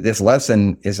 And this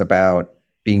lesson is about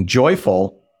being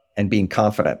joyful and being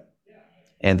confident.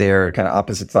 And they're kind of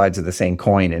opposite sides of the same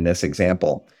coin in this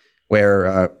example,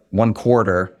 where one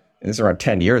quarter, and this is around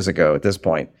 10 years ago at this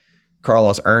point,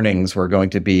 Carlyle's earnings were going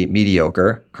to be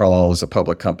mediocre. Carlyle is a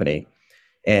public company.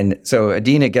 And so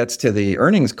Adina gets to the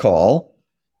earnings call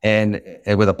and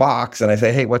with a box, and I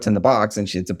say, "Hey, what's in the box?" And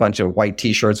it's a bunch of white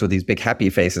T-shirts with these big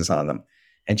happy faces on them.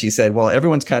 And she said, "Well,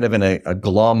 everyone's kind of in a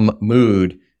glum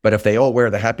mood, but if they all wear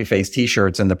the happy face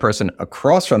T-shirts and the person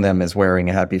across from them is wearing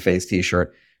a happy face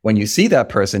T-shirt, when you see that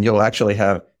person, you'll actually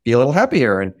be a little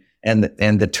happier, and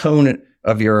the tone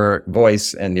of your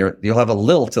voice and you'll have a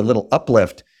little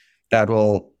uplift that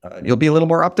you'll be a little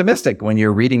more optimistic when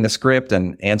you're reading the script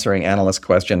and answering analyst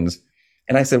questions."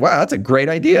 And I said, "Wow, that's a great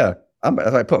idea."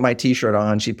 I put my T-shirt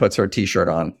on, she puts her T-shirt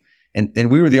on, and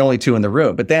we were the only two in the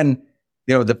room. But then,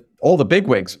 all the big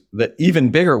wigs, the even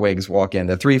bigger wigs walk in,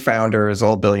 the 3 founders,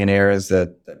 all billionaires,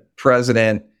 the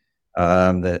president,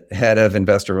 the head of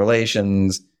investor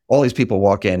relations, all these people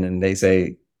walk in and they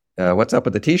say, "What's up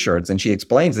with the T-shirts?" And she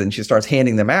explains it and she starts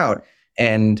handing them out,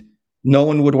 and no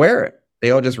one would wear it.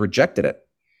 They all just rejected it.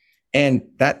 And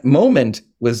that moment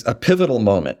was a pivotal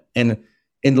moment. And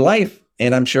in life,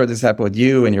 and I'm sure this happened with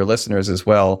you and your listeners as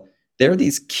well, there are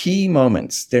these key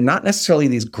moments. They're not necessarily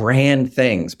these grand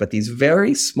things, but these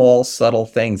very small, subtle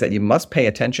things that you must pay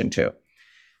attention to.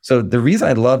 So the reason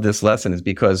I love this lesson is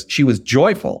because she was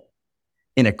joyful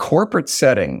in a corporate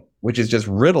setting, which is just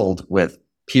riddled with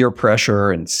peer pressure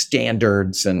and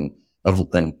standards and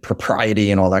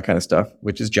propriety and all that kind of stuff,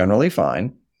 which is generally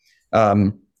fine.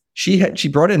 She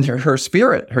brought in her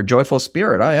spirit, her joyful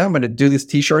spirit. I'm going to do this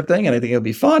T-shirt thing, and I think it'll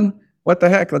be fun. What the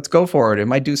heck? Let's go for it. It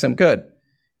might do some good.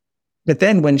 But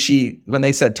then when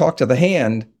they said talk to the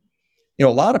hand, a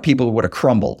lot of people would have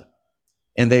crumbled,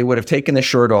 and they would have taken the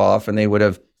shirt off, and they would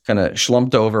have kind of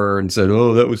slumped over and said,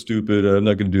 "Oh, that was stupid. I'm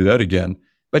not going to do that again."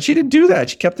 But she didn't do that.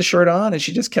 She kept the shirt on, and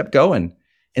she just kept going.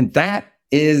 And that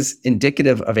is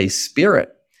indicative of a spirit.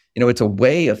 It's a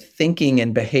way of thinking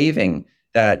and behaving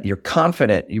that you're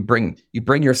confident. You bring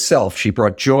yourself. She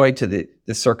brought joy to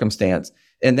the circumstance.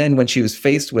 And then when she was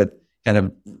faced with kind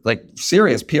of like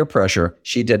serious peer pressure,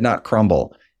 she did not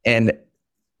crumble. And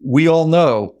we all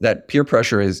know that peer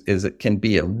pressure it can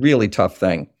be a really tough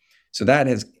thing. So that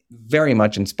has very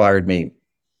much inspired me.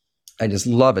 I just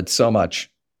love it so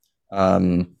much.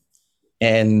 And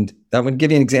I would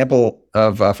give you an example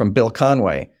of from Bill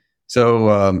Conway.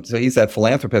 So he's that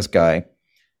philanthropist guy.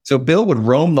 So Bill would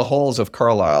roam the halls of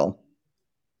Carlyle,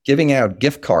 giving out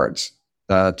gift cards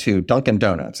to Dunkin'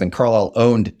 Donuts, and Carlyle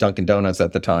owned Dunkin' Donuts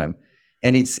at the time.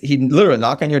 And he'd literally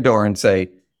knock on your door and say,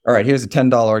 "All right, here's a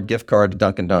 $10 gift card to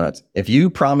Dunkin' Donuts. If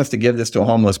you promise to give this to a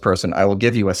homeless person, I will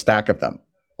give you a stack of them.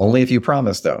 Only if you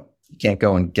promise, though. You can't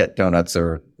go and get donuts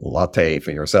or latte for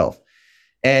yourself."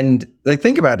 And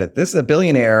think about it. This is a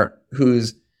billionaire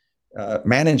who's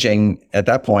managing at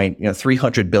that point,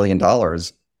 $300 billion,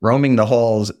 roaming the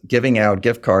halls, giving out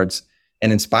gift cards,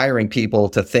 and inspiring people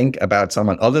to think about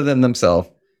someone other than themselves,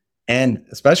 and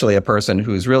especially a person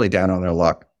who's really down on their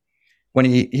luck, when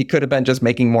he could have been just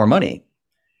making more money.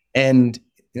 And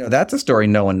that's a story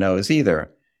no one knows either.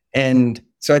 And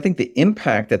so I think the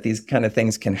impact that these kind of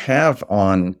things can have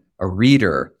on a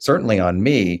reader, certainly on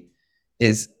me,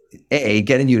 is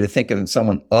getting you to think of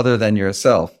someone other than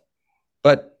yourself.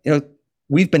 But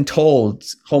we've been told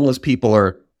homeless people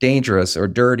are dangerous or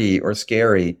dirty or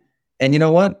scary. And you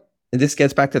know what? This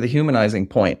gets back to the humanizing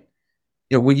point.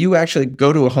 Will you actually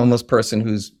go to a homeless person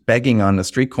who's begging on the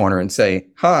street corner and say,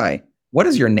 "Hi, what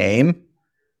is your name?"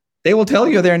 They will tell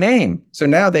you their name. So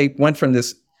now they went from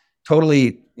this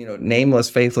totally, nameless,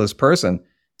 faithless person.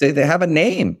 They have a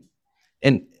name.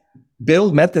 And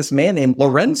Bill met this man named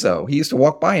Lorenzo. He used to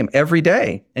walk by him every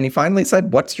day. And he finally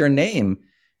said, "What's your name?"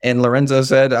 And Lorenzo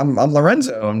said, I'm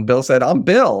Lorenzo. And Bill said, "I'm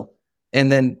Bill."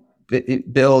 And then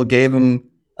Bill gave him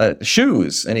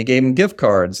shoes, and he gave him gift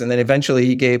cards. And then eventually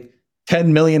he gave $10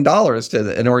 million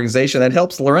to an organization that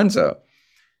helps Lorenzo.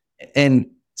 And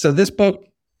so this book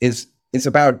is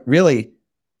about really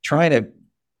trying to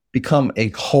become a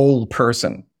whole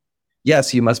person.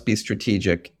 Yes, you must be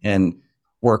strategic and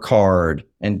work hard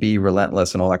and be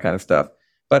relentless and all that kind of stuff.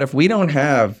 But if we don't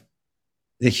have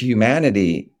the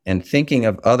humanity and thinking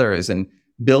of others and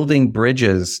building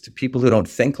bridges to people who don't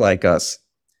think like us,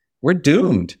 we're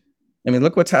doomed. I mean,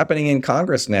 look what's happening in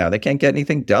Congress now. They can't get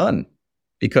anything done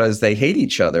because they hate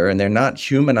each other and they're not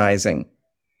humanizing.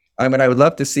 I mean, I would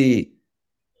love to see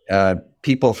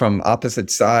people from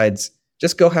opposite sides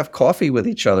just go have coffee with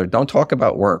each other. Don't talk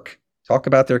about work. Talk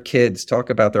about their kids. Talk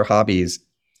about their hobbies.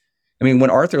 I mean, when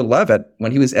Arthur Levitt,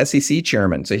 when he was SEC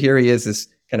chairman, so here he is, this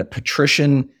kind of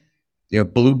patrician,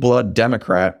 blue blood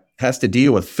Democrat, has to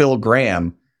deal with Phil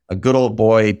Gramm, a good old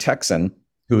boy Texan,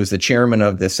 who was the chairman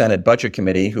of the Senate Budget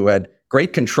Committee, who had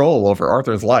great control over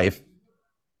Arthur's life.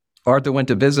 Arthur went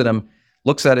to visit him,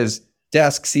 looks at his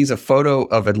desk, sees a photo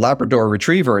of a Labrador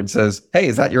retriever and says, "Hey,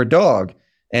 is that your dog?"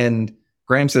 And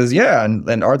Graham says, "Yeah."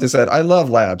 And Arthur said, "I love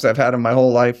labs. I've had them my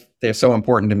whole life. They're so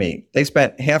important to me." They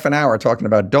spent half an hour talking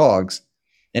about dogs.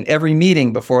 And every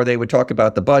meeting before they would talk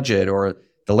about the budget or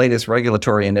the latest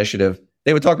regulatory initiative,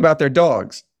 they would talk about their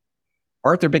dogs.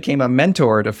 Arthur became a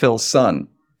mentor to Phil's son.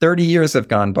 30 years have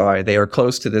gone by. They are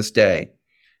close to this day.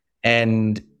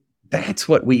 And that's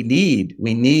what we need.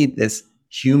 We need this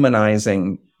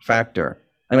humanizing factor.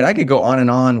 I mean, I could go on and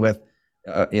on with,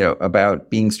 about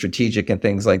being strategic and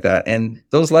things like that. And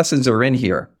those lessons are in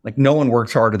here. Like, no one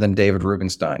works harder than David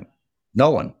Rubenstein. No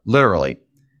one, literally.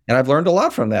 And I've learned a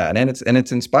lot from that, and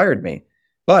it's inspired me.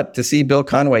 But to see Bill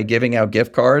Conway giving out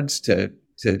gift cards to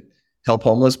help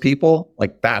homeless people,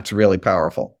 like, that's really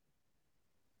powerful.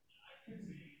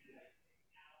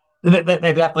 That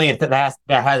definitely that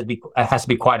has to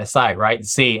be quite a sight, right? To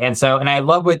see. And I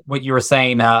love what you were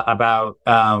saying about.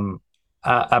 I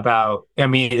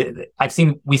mean,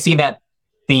 we see that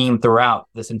theme throughout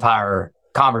this entire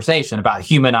conversation about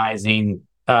humanizing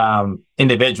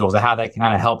individuals and how that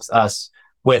kind of helps us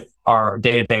with our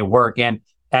day-to-day work. And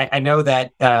I know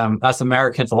that us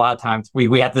Americans, a lot of times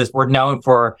we have this. We're known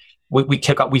for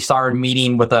we started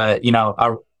meeting with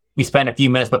we spent a few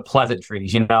minutes with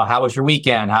pleasantries. How was your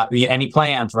weekend? Any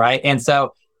plans, right? And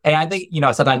I think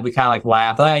sometimes we kind of like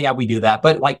laugh. Oh, yeah, we do that.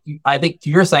 But like I think to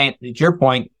your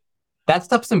point, that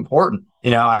stuff's important.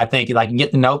 I think like you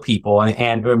get to know people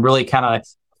and really kind of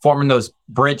forming those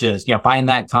bridges. Finding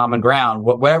that common ground,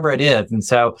 whatever it is. And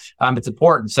so it's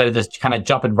important. So just kind of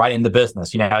jumping right into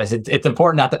business. It's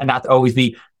important not to always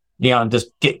be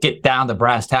just get down to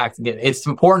brass tacks. It's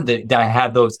important to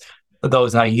have those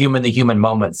human to human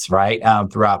moments, right?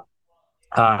 Throughout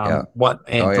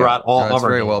throughout all of our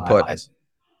very well put. Lives.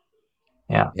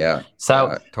 Yeah. Yeah.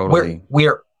 So totally.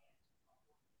 we're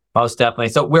most definitely.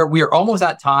 So we're almost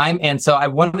at time, and so I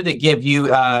wanted to give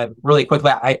you really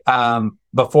quickly.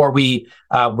 Before we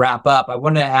wrap up, I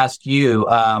wanted to ask you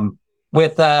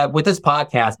with this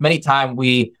podcast. Many times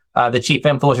the chief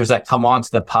influencers that come onto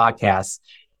the podcast,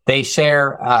 they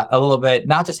share a little bit,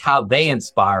 not just how they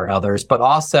inspire others, but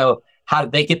also how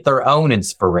they get their own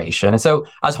inspiration. And so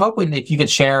I was hoping if you could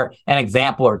share an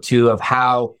example or two of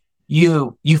how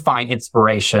you find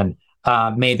inspiration,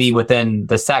 maybe within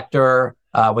the sector,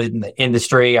 within the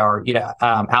industry, or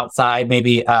outside,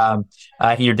 maybe in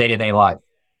your day-to-day life.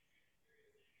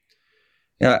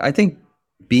 Yeah, I think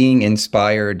being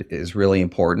inspired is really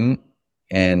important.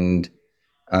 And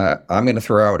I'm going to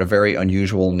throw out a very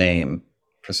unusual name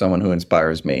for someone who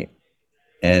inspires me.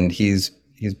 And he's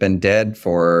been dead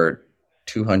for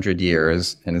 200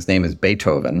 years, and his name is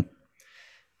Beethoven.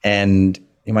 And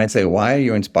you might say, why are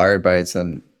you inspired by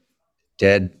some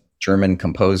dead German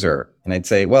composer? And I'd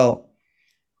say, well,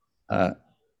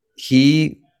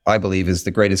 he, I believe, is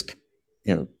the greatest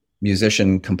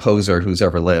musician, composer who's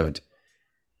ever lived.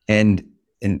 And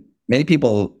and many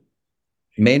people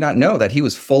may not know that he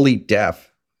was fully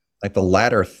deaf, like the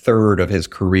latter third of his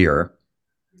career.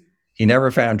 He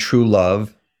never found true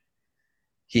love.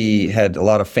 He had a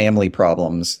lot of family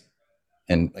problems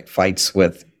and like fights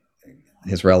with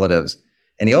his relatives.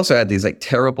 And he also had these like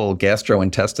terrible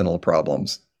gastrointestinal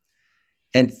problems.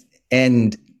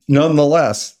 And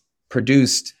nonetheless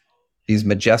produced these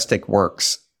majestic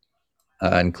works,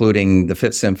 including the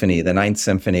Fifth Symphony, the Ninth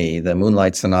Symphony, the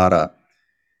Moonlight Sonata.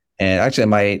 And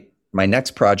actually my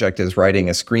next project is writing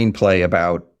a screenplay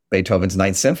about Beethoven's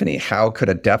Ninth Symphony. How could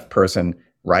a deaf person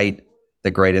write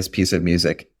the greatest piece of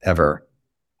music ever?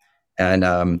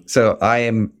 And so I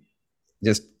am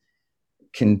just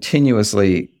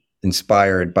continuously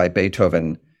inspired by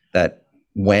Beethoven, that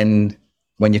when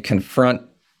you confront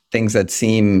things that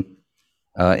seem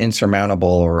insurmountable,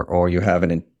 or you have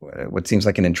what seems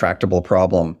like an intractable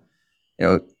problem,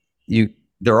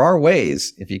 there are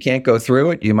ways. If you can't go through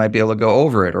it, you might be able to go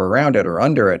over it or around it or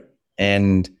under it,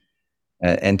 and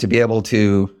to be able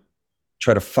to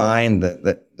try to find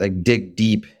like dig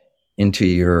deep into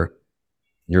your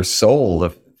soul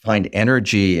to find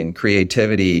energy and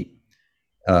creativity,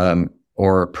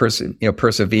 or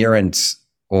perseverance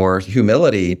or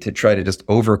humility to try to just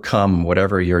overcome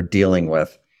whatever you're dealing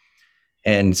with.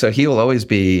 And so he will always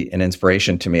be an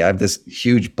inspiration to me. I have this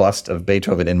huge bust of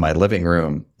Beethoven in my living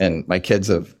room, and my kids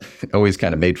have always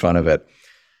kind of made fun of it.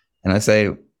 And I say,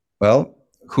 well,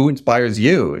 who inspires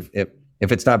you?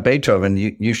 If it's not Beethoven,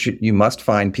 you must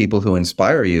find people who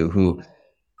inspire you, who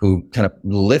kind of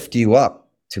lift you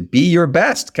up to be your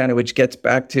best, kind of, which gets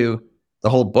back to the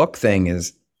whole book thing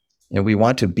is, we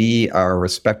want to be our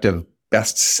respective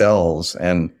best selves.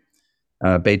 And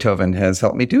Beethoven has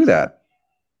helped me do that.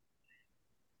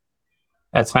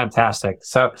 That's fantastic.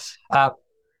 So I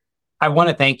want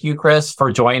to thank you, Chris,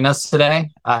 for joining us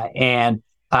today. And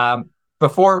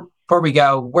before we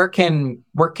go, where can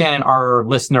our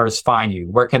listeners find you?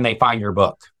 Where can they find your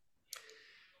book?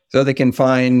 So they can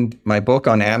find my book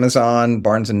on Amazon,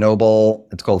 Barnes & Noble.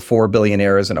 It's called 4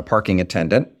 Billionaires and a Parking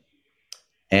Attendant.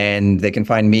 And they can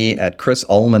find me at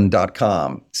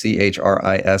chrisullman.com,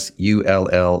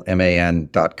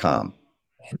 ChrisullMan.com.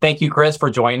 Thank you, Chris, for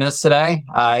joining us today.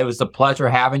 It was a pleasure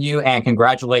having you, and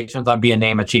congratulations on being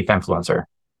named a Chief Influencer.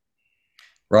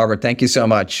 Robert, thank you so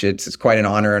much. It's quite an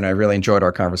honor, and I really enjoyed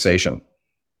our conversation.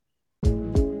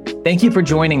 Thank you for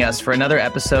joining us for another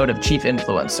episode of Chief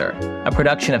Influencer, a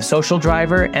production of Social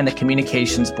Driver and the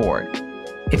Communications Board.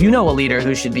 If you know a leader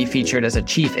who should be featured as a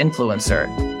Chief Influencer,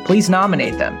 please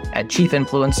nominate them at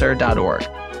chiefinfluencer.org.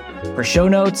 For show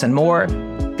notes and more,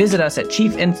 visit us at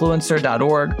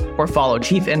chiefinfluencer.org or follow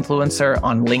Chief Influencer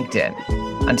on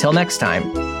LinkedIn. Until next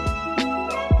time.